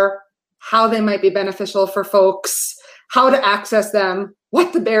pathways are, how they might be beneficial for folks, how to access them,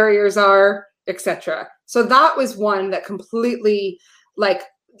 what the barriers are, etc. So that was one that completely,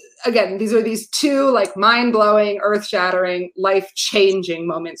 again, these two mind-blowing, earth-shattering, life-changing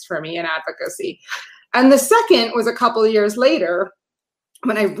moments for me in advocacy. And the second was a couple of years later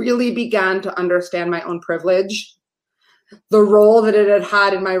when I really began to understand my own privilege, the role that it had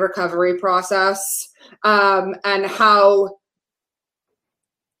had in my recovery process, and how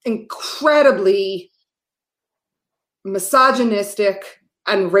incredibly misogynistic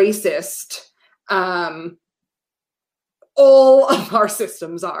and racist all of our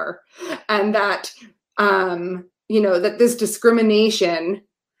systems are, and that that this discrimination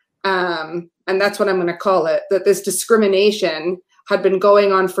and and that's what I'm going to call it, that this discrimination had been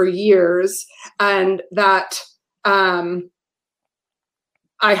going on for years, and that I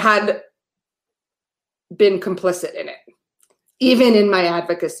had been complicit in it, even in my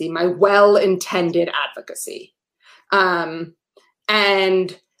advocacy, my well-intended advocacy.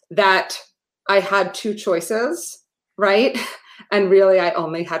 And that I had two choices, right? And really, I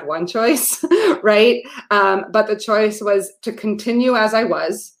only had one choice, right? But the choice was to continue as I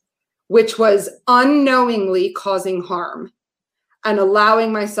was, which was unknowingly causing harm and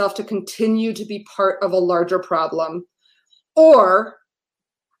allowing myself to continue to be part of a larger problem, or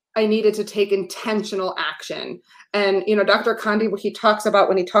I needed to take intentional action. And, Dr. Kendi, when he talks about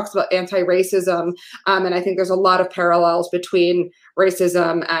anti-racism, and I think there's a lot of parallels between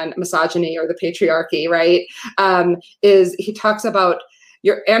racism and misogyny or the patriarchy, right? Is he talks about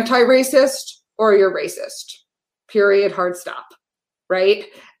you're anti-racist or you're racist, period, hard stop, right?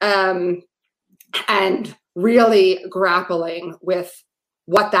 And really grappling with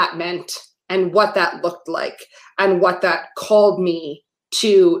what that meant and what that looked like and what that called me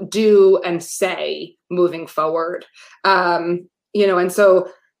to do and say moving forward. And so,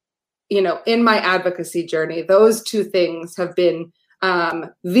 in my advocacy journey, those two things have been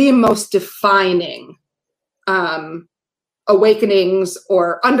the most defining awakenings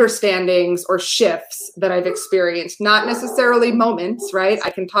or understandings or shifts that I've experienced, not necessarily moments, right?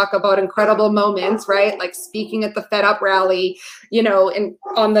 I can talk about incredible moments, right? Like speaking at the Fed Up rally,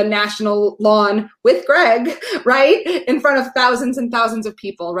 on the national lawn with Greg, right? In front of thousands and thousands of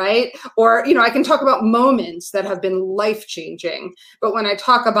people, right? Or, I can talk about moments that have been life-changing. But when I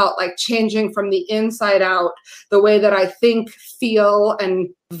talk about like changing from the inside out, the way that I think, feel, and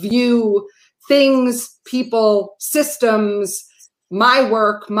view things, people, systems, my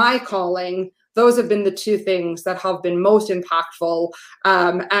work, my calling, those have been the two things that have been most impactful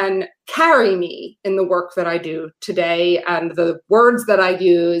and carry me in the work that I do today, and the words that I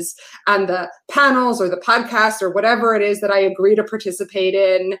use, and the panels or the podcasts or whatever it is that I agree to participate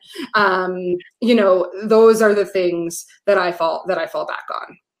in. Those are the things that I fall back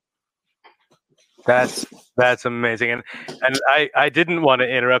on. That's amazing, and I didn't want to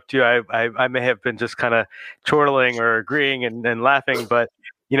interrupt you. I may have been just kind of chortling or agreeing and laughing, but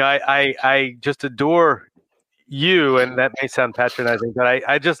I just adore you, and that may sound patronizing, but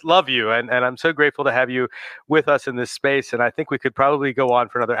I just love you, and I'm so grateful to have you with us in this space. And I think we could probably go on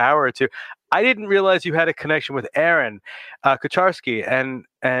for another hour or two. I didn't realize you had a connection with Aaron Kucharski,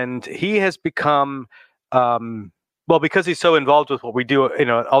 and he has become. Well, because he's so involved with what we do,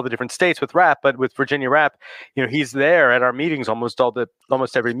 all the different states with rap, but with Virginia Rap, he's there at our meetings almost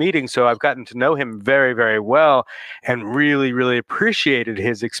every meeting. So I've gotten to know him very, very well, and really, really appreciated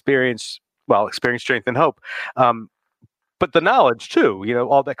his experience. Well, experience, strength, and hope, but the knowledge too.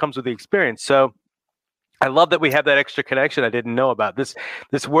 All that comes with the experience. So I love that we have that extra connection I didn't know about. This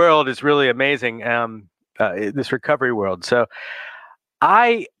world is really amazing. This recovery world. So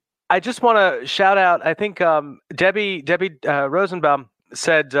I just want to shout out, I think Debbie Rosenbaum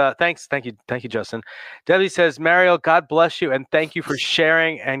said, thank you, Justin. Debbie says, Mariel, God bless you, and thank you for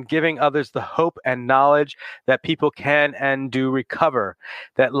sharing and giving others the hope and knowledge that people can and do recover,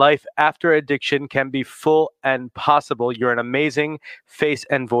 that life after addiction can be full and possible. You're an amazing face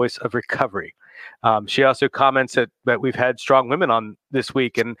and voice of recovery. She also comments that we've had strong women on this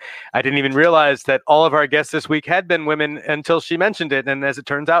week, and I didn't even realize that all of our guests this week had been women until she mentioned it. And as it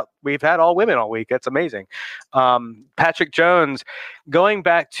turns out, we've had all women all week. That's amazing. Patrick Jones, going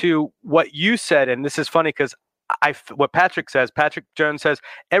back to what you said, and this is funny because what Patrick Jones says,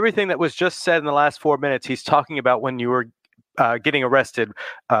 everything that was just said in the last 4 minutes, he's talking about when you were getting arrested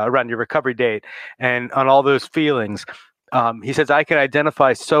around your recovery date and on all those feelings. He says, I can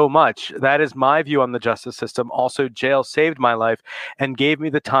identify so much. That is my view on the justice system. Also, jail saved my life and gave me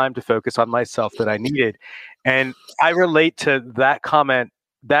the time to focus on myself that I needed. And I relate to that comment,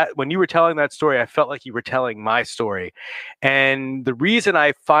 that when you were telling that story, I felt like you were telling my story. And the reason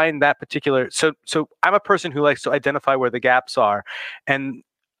I find that particular, so I'm a person who likes to identify where the gaps are. And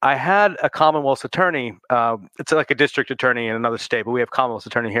I had a Commonwealth's attorney. It's like a district attorney in another state, but we have Commonwealth's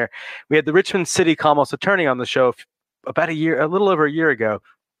attorney here. We had the Richmond City Commonwealth's attorney on the show about a little over a year ago.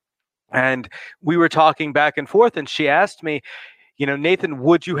 And we were talking back and forth, and she asked me, Nathan,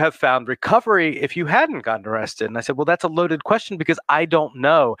 would you have found recovery if you hadn't gotten arrested? And I said, well, that's a loaded question because I don't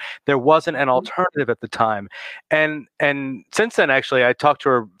know. There wasn't an alternative at the time. And since then, actually, I talked to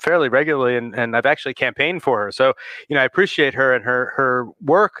her fairly regularly, and I've actually campaigned for her. So, I appreciate her and her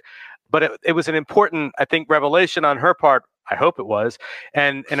work. But it was an important, I think, revelation on her part I hope it was,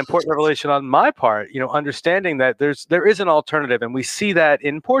 and an important revelation on my part, understanding that there is an alternative, and we see that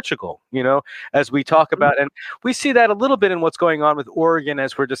in Portugal, as we talk about, and we see that a little bit in what's going on with Oregon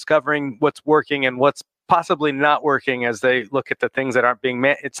as we're discovering what's working and what's possibly not working as they look at the things that aren't being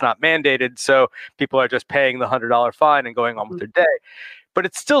it's not mandated, so people are just paying the $100 fine and going on with their day. But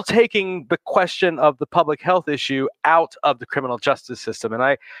it's still taking the question of the public health issue out of the criminal justice system, and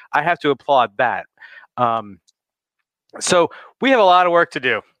I have to applaud that. So we have a lot of work to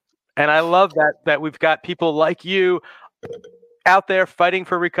do, and I love that we've got people like you out there fighting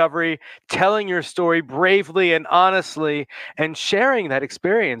for recovery, telling your story bravely and honestly, and sharing that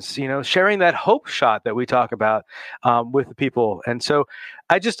experience, sharing that hope shot that we talk about with the people. And so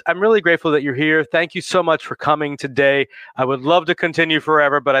I'm really grateful that you're here. Thank you so much for coming today. I would love to continue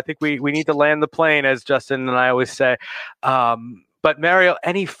forever, but I think we need to land the plane, as Justin and I always say. But Mariel,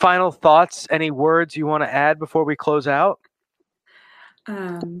 any final thoughts, any words you want to add before we close out?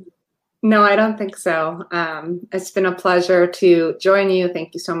 No, I don't think so. It's been a pleasure to join you.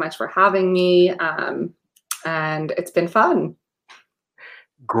 Thank you so much for having me. And it's been fun.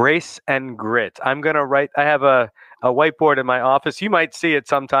 Grace and grit. I'm going to write, I have a whiteboard in my office. You might see it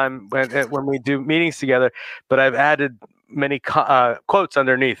sometime when we do meetings together, but I've added many quotes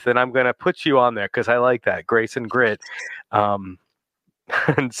underneath, and I'm going to put you on there because I like that, grace and grit.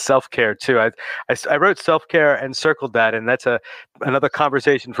 And self-care too. I wrote self-care and circled that, and that's another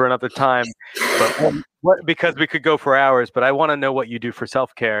conversation for another time. But because we could go for hours, but I want to know what you do for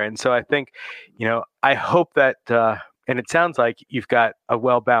self-care. And so I think, I hope that, and it sounds like you've got a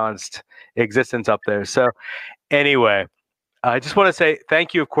well-balanced existence up there. So anyway, I just want to say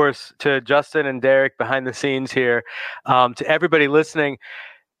thank you, of course, to Justin and Derek behind the scenes here, to everybody listening.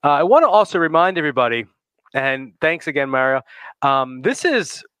 I want to also remind everybody, and thanks again, Mario. This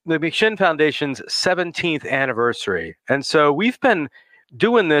is the McShin Foundation's 17th anniversary. And so we've been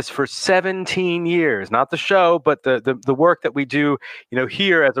doing this for 17 years, not the show, but the work that we do,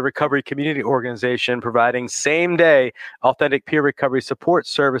 here as a recovery community organization, providing same day authentic peer recovery support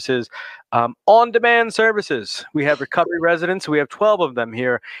services, on-demand services. We have recovery residents. We have 12 of them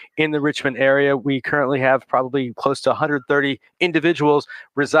here in the Richmond area. We currently have probably close to 130 individuals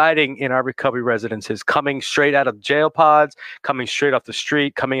residing in our recovery residences, coming straight out of jail pods, coming straight off the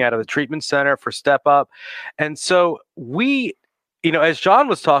street, coming out of the treatment center for Step Up. And so we, as John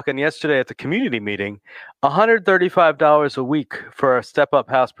was talking yesterday at the community meeting, $135 a week for a Step Up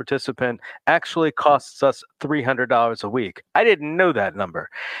House participant actually costs us $300 a week. I didn't know that number.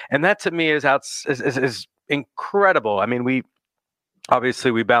 And that to me is incredible. I mean, we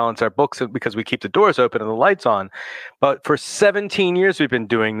balance our books because we keep the doors open and the lights on. But for 17 years we've been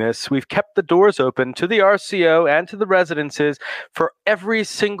doing this. We've kept the doors open to the RCO and to the residences for every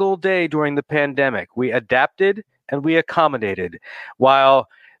single day during the pandemic. We adapted and we accommodated, while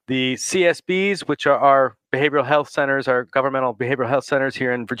the CSBs, which are our behavioral health centers, our governmental behavioral health centers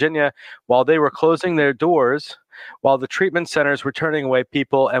here in Virginia, while they were closing their doors, while the treatment centers were turning away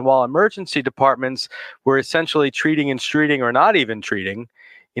people, and while emergency departments were essentially treating and treating or not even treating,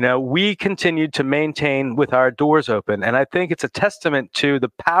 we continued to maintain with our doors open. And I think it's a testament to the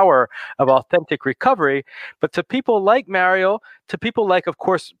power of authentic recovery, but to people like Mario, to people like, of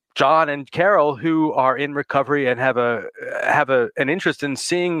course, John and Carol, who are in recovery and have an interest in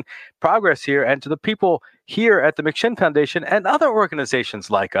seeing progress here, and to the people here at the McShin Foundation and other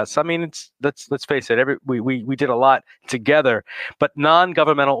organizations like us. I mean, let's face it, we did a lot together, but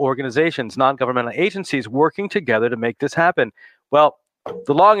non-governmental organizations, non-governmental agencies working together to make this happen. Well,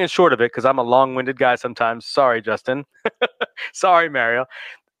 the long and short of it, because I'm a long-winded guy sometimes. Sorry, Justin. Sorry, Mario.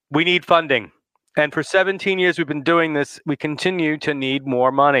 We need funding. And for 17 years we've been doing this, we continue to need more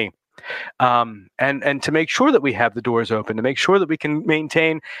money. And to make sure that we have the doors open, to make sure that we can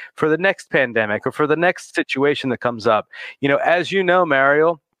maintain for the next pandemic or for the next situation that comes up. As you know,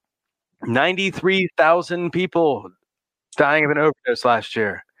 Mario, 93,000 people dying of an overdose last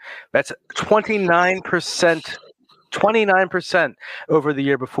year. That's 29% over the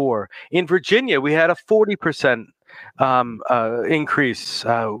year before. In Virginia, we had a 40% increase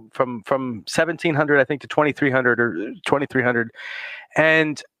from 1,700, I think, to 2,300 or 2,300.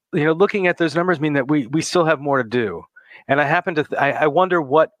 And looking at those numbers mean that we still have more to do. And I wonder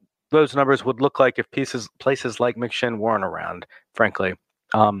what those numbers would look like if places like McShin weren't around, frankly.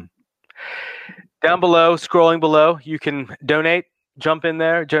 Down below, scrolling below, you can donate. Jump in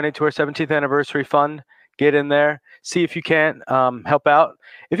there, donate to our 17th anniversary fund. Get in there, see if you can help out.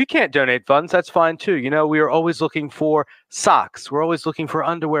 If you can't donate funds, that's fine too. We are always looking for socks. We're always looking for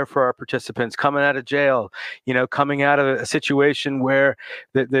underwear for our participants coming out of jail, coming out of a situation where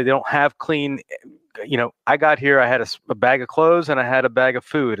they don't have clean I got here, I had a bag of clothes and I had a bag of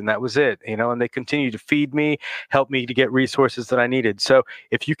food, and that was it, and they continue to feed me, help me to get resources that I needed. So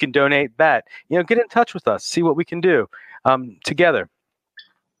if you can donate that, get in touch with us, see what we can do together.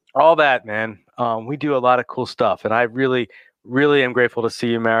 All that, man. We do a lot of cool stuff, and I really, really am grateful to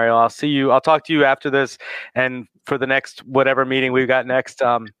see you, Mariel. I'll talk to you after this and for the next whatever meeting we've got next.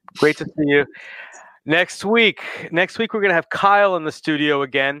 Great to see you. Next week, we're going to have Kyle in the studio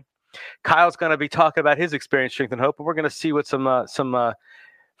again. Kyle's going to be talking about his experience, strength, and hope, and we're going to see what some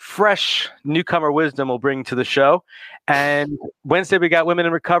fresh newcomer wisdom will bring to the show. And Wednesday, we got Women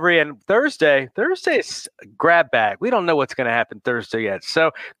in Recovery, and Thursday's grab bag. We don't know what's going to happen Thursday yet, so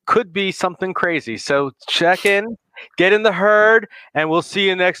could be something crazy. So check in, get in the herd, and we'll see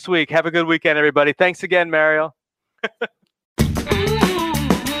you next week. Have a good weekend, everybody. Thanks again, Mariel.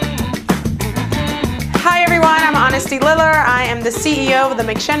 Hi everyone, I'm Honesty Liller. I am the CEO of the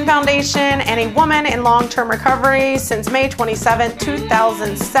McShin Foundation and a woman in long-term recovery. Since May 27,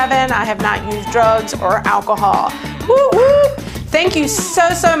 2007, I have not used drugs or alcohol. Woo woo! Thank you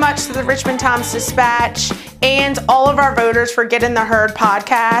so much to the Richmond Times-Dispatch and all of our voters for Get in the Herd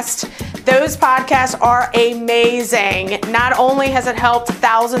podcast. Those podcasts are amazing. Not only has it helped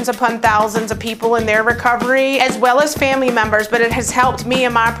thousands upon thousands of people in their recovery, as well as family members, but it has helped me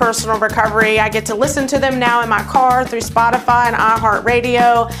in my personal recovery. I get to listen to them now in my car through Spotify and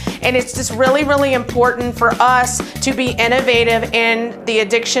iHeartRadio. And it's just really, really important for us to be innovative in the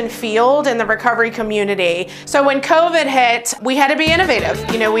addiction field and the recovery community. So when COVID hit, we had to be innovative.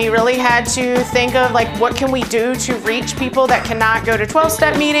 We really had to think of what can we do to reach people that cannot go to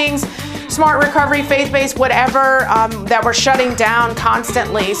 12-step meetings, smart recovery, faith-based, whatever, that we're shutting down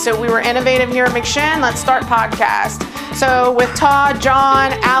constantly. So we were innovative here at McShin. Let's start podcast. So with Todd,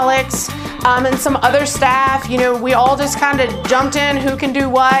 John, Alex, and some other staff, we all just kind of jumped in who can do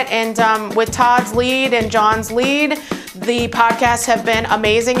what. And with Todd's lead and John's lead, the podcasts have been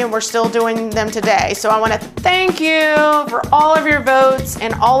amazing, and we're still doing them today. So I want to thank you for all of your votes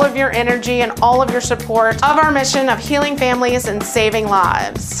and all of your energy and all of your support of our mission of healing families and saving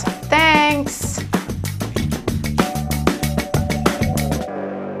lives. Thanks.